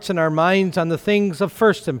our hearts and our minds on the things of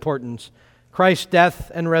first importance, Christ's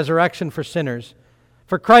death and resurrection for sinners.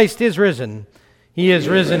 For Christ is risen. He is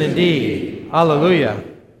risen indeed. Hallelujah.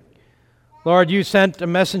 Lord, you sent a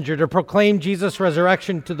messenger to proclaim Jesus'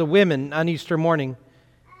 resurrection to the women on Easter morning.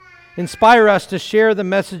 Inspire us to share the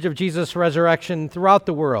message of Jesus' resurrection throughout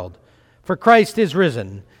the world. For Christ is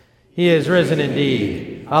risen. He is risen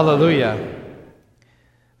indeed. Hallelujah.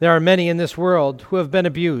 There are many in this world who have been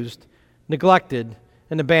abused, neglected,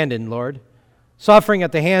 and abandoned, Lord, suffering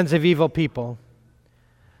at the hands of evil people.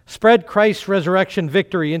 Spread Christ's resurrection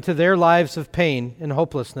victory into their lives of pain and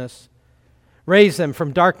hopelessness. Raise them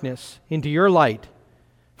from darkness into your light.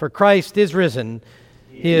 For Christ is risen.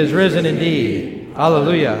 He is risen indeed.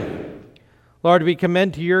 Hallelujah. Lord, we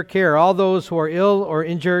commend to your care all those who are ill or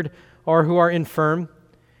injured or who are infirm.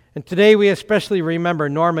 And today we especially remember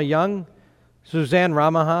Norma Young, Suzanne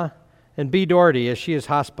Ramaha, and B. Doherty as she is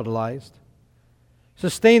hospitalized.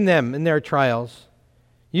 Sustain them in their trials.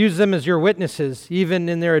 Use them as your witnesses, even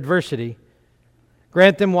in their adversity.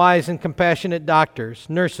 Grant them wise and compassionate doctors,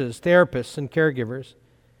 nurses, therapists, and caregivers.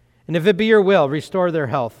 And if it be your will, restore their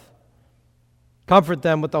health. Comfort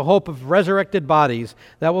them with the hope of resurrected bodies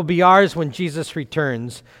that will be ours when Jesus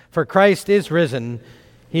returns. For Christ is risen.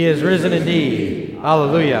 He is risen indeed.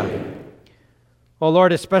 Hallelujah. O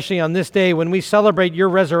Lord, especially on this day when we celebrate your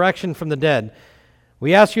resurrection from the dead,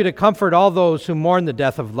 we ask you to comfort all those who mourn the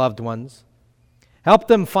death of loved ones. Help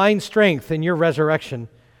them find strength in your resurrection,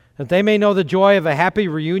 that they may know the joy of a happy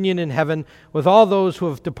reunion in heaven with all those who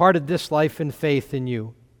have departed this life in faith in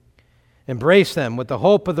you. Embrace them with the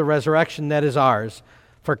hope of the resurrection that is ours.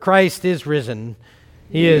 For Christ is risen.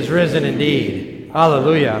 He is risen indeed.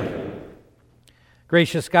 Hallelujah.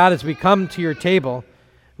 Gracious God, as we come to your table,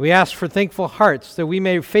 we ask for thankful hearts that we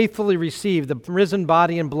may faithfully receive the risen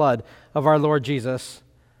body and blood of our Lord Jesus.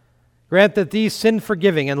 Grant that these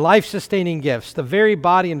sin-forgiving and life-sustaining gifts, the very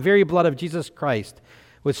body and very blood of Jesus Christ,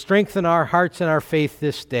 would strengthen our hearts and our faith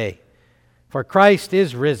this day. For Christ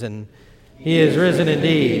is risen. He is risen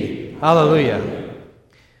indeed. Hallelujah.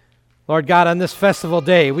 Lord God, on this festival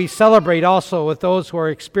day, we celebrate also with those who are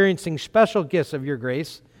experiencing special gifts of your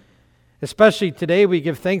grace. Especially today, we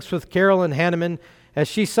give thanks with Carolyn Hanneman as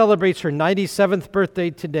she celebrates her 97th birthday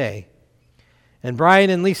today. And Brian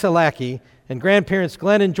and Lisa Lackey and grandparents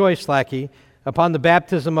Glenn and Joyce Lackey upon the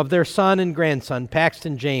baptism of their son and grandson,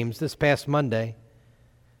 Paxton James, this past Monday.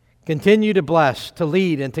 Continue to bless, to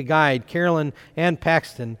lead, and to guide Carolyn and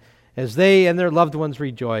Paxton as they and their loved ones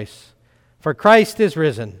rejoice. For Christ is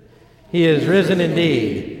risen. He is risen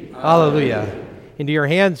indeed. Hallelujah. Into your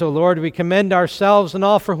hands, O Lord, we commend ourselves and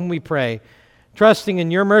all for whom we pray, trusting in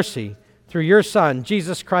your mercy through your Son,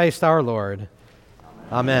 Jesus Christ our Lord.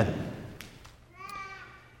 Amen.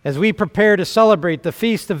 As we prepare to celebrate the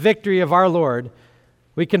feast of victory of our Lord,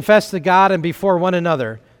 we confess to God and before one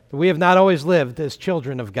another that we have not always lived as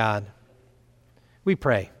children of God. We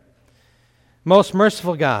pray. Most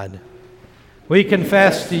merciful God, we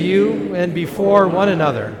confess to you and before one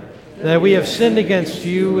another that we have sinned against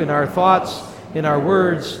you in our thoughts, in our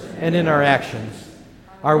words, and in our actions.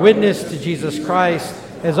 Our witness to Jesus Christ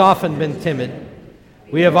has often been timid.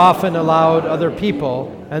 We have often allowed other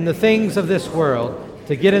people and the things of this world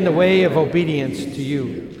to get in the way of obedience to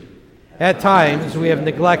you. At times, we have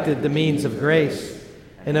neglected the means of grace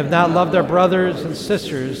and have not loved our brothers and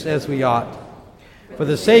sisters as we ought. For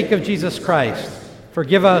the sake of Jesus Christ,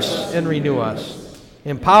 forgive us and renew us.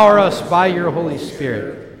 Empower us by your Holy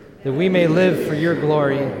Spirit, that we may live for your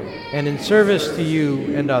glory and in service to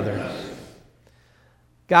you and others.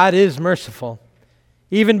 God is merciful.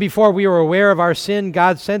 Even before we were aware of our sin,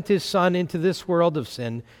 God sent his Son into this world of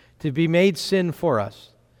sin to be made sin for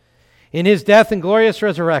us. In his death and glorious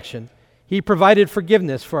resurrection, he provided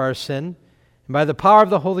forgiveness for our sin, and by the power of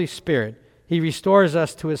the Holy Spirit, he restores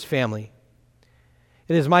us to his family.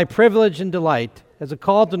 It is my privilege and delight, as a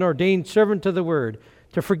called and ordained servant of the Word,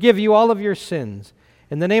 to forgive you all of your sins,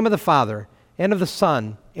 in the name of the Father, and of the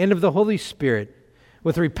Son, and of the Holy Spirit.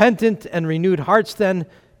 With repentant and renewed hearts, then,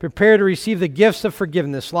 prepare to receive the gifts of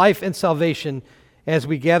forgiveness, life, and salvation as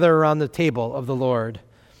we gather around the table of the Lord.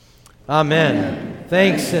 Amen.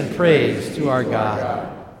 Thanks and praise to our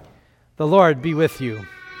God. The Lord be with you.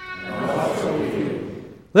 And also with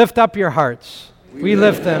you. Lift up your hearts. We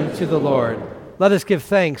lift them to the Lord. Let us give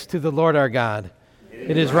thanks to the Lord our God.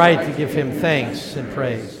 It is right to give him thanks and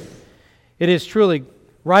praise. It is truly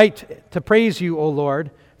right to praise you, O Lord,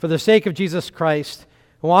 for the sake of Jesus Christ,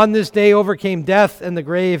 who on this day overcame death and the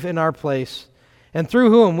grave in our place, and through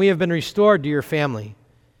whom we have been restored to your family.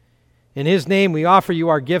 In his name we offer you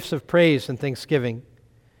our gifts of praise and thanksgiving.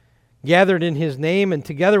 Gathered in his name and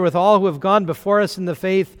together with all who have gone before us in the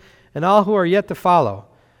faith and all who are yet to follow,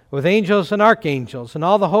 with angels and archangels and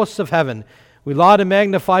all the hosts of heaven, we laud and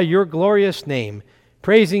magnify your glorious name,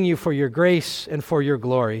 praising you for your grace and for your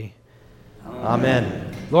glory.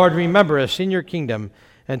 Amen. Lord, remember us in your kingdom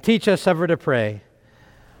and teach us ever to pray.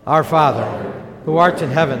 Our Father, who art in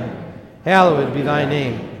heaven, hallowed be thy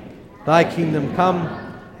name. Thy kingdom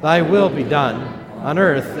come, thy will be done, on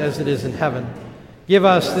earth as it is in heaven. Give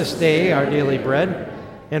us this day our daily bread,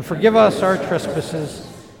 and forgive us our trespasses,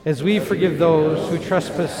 as we forgive those who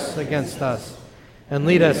trespass against us. And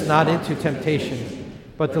lead us not into temptation,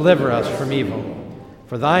 but deliver us from evil.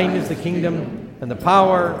 For thine is the kingdom, and the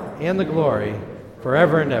power, and the glory,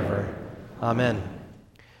 forever and ever. Amen.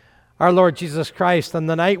 Our Lord Jesus Christ, on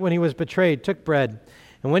the night when he was betrayed, took bread,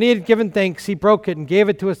 and when he had given thanks, he broke it and gave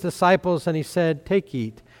it to his disciples, and he said, "Take,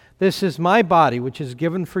 eat. This is my body, which is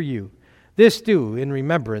given for you. This do in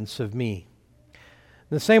remembrance of me."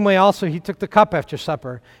 In the same way also he took the cup after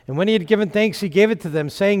supper, and when he had given thanks, he gave it to them,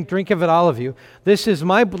 saying, "Drink of it, all of you. This is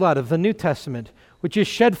my blood of the New Testament, which is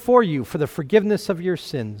shed for you for the forgiveness of your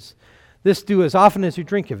sins. This do as often as you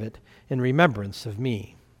drink of it in remembrance of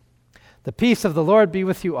me." The peace of the Lord be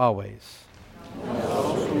with you always. And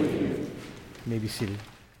also with you. You may be seated.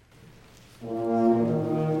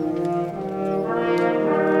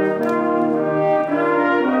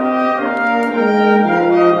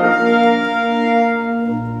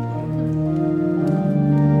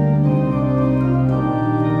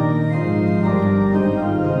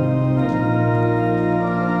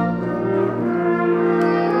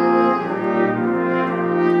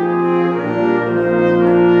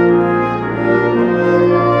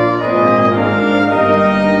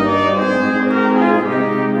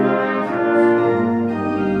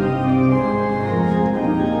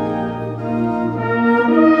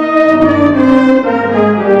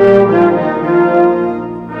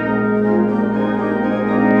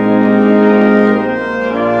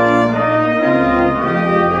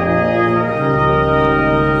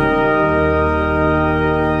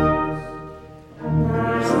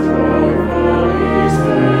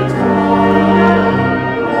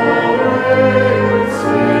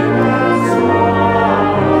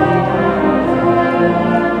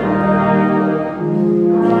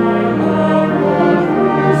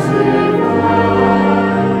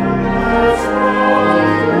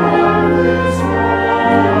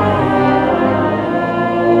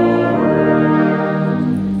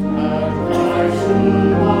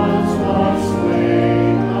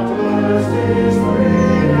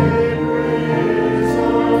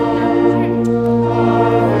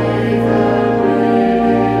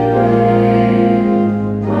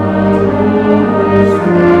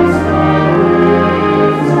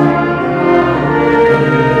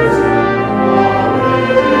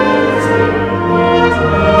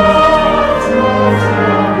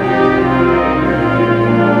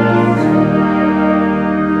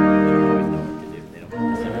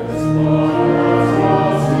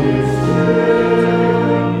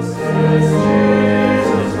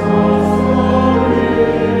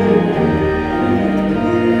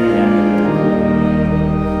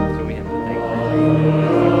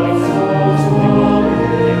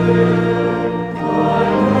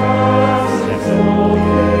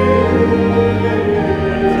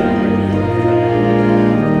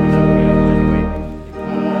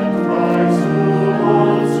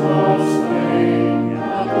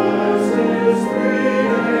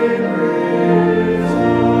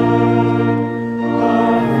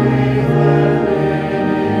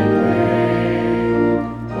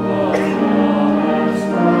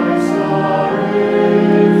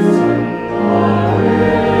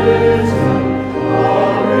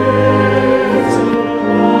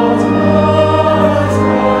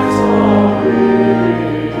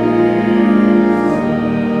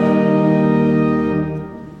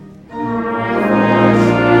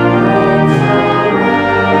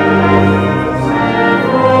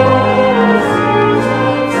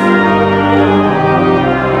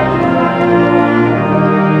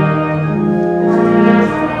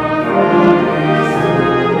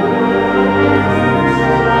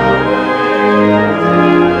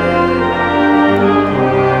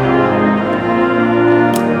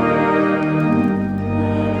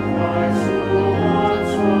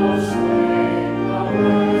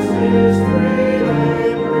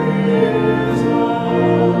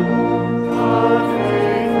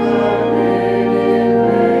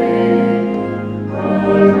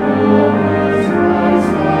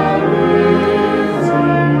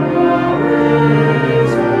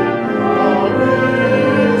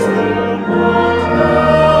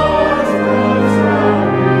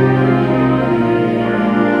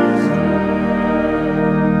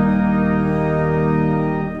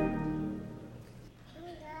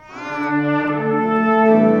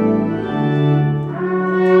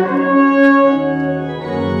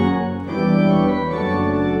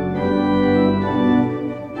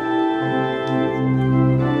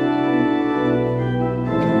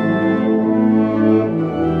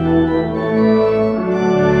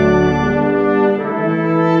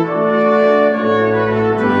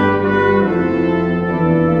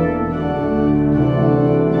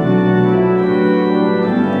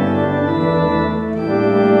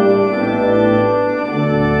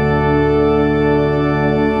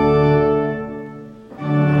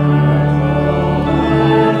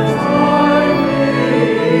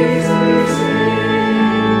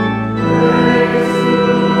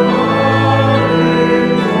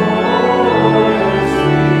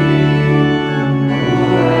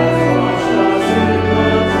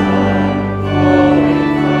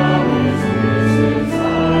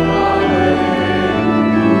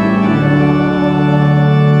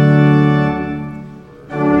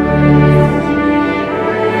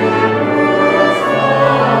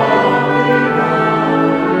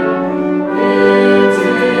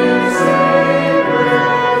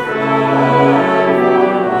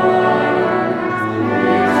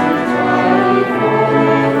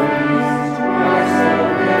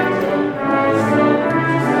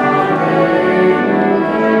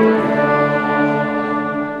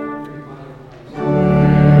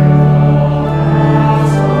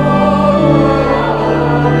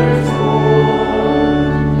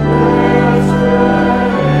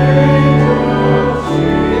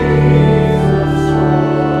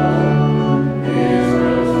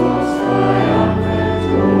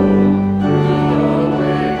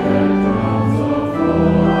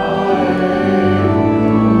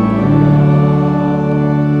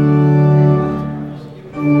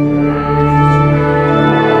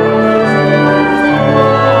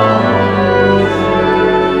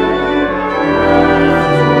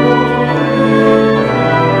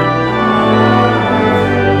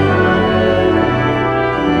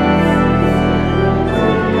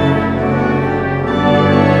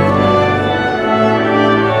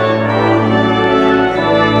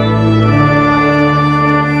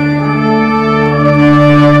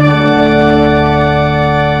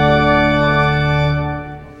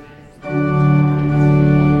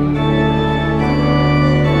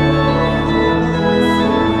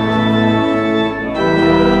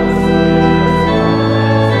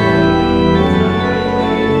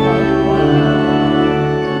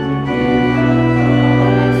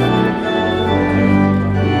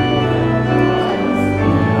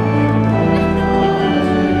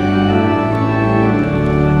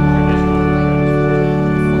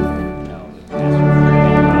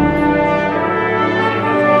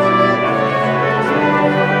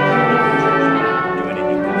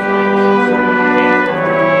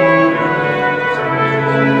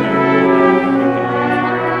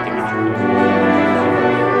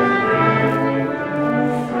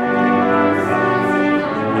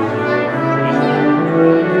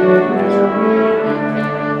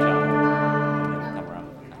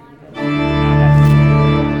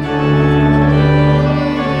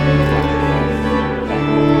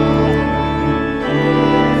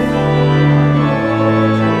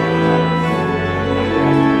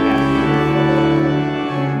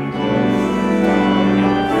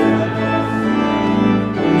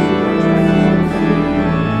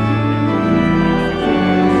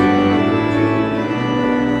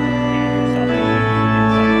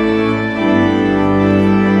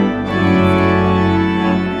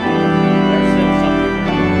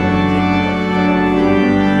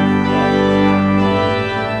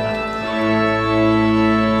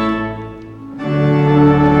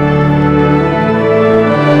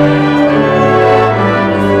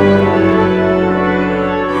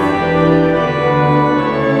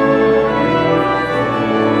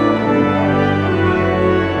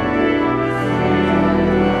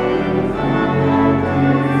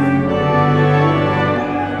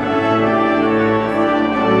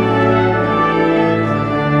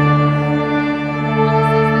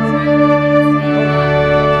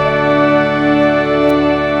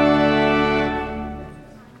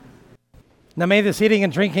 Now may this eating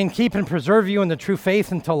and drinking keep and preserve you in the true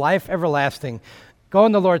faith until life everlasting. Go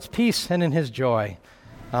in the Lord's peace and in his joy.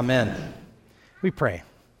 Amen. We pray.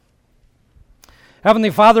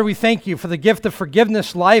 Heavenly Father, we thank you for the gift of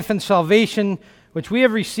forgiveness, life, and salvation which we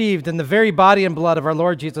have received in the very body and blood of our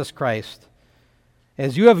Lord Jesus Christ.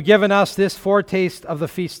 As you have given us this foretaste of the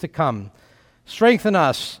feast to come, strengthen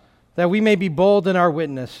us that we may be bold in our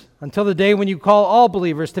witness until the day when you call all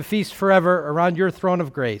believers to feast forever around your throne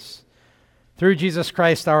of grace. Through Jesus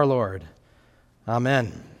Christ our Lord.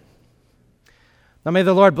 Amen. Now may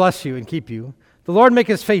the Lord bless you and keep you. The Lord make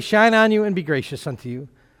his face shine on you and be gracious unto you.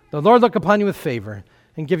 The Lord look upon you with favor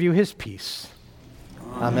and give you his peace.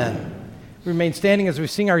 Amen. We remain standing as we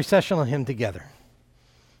sing our recessional hymn together.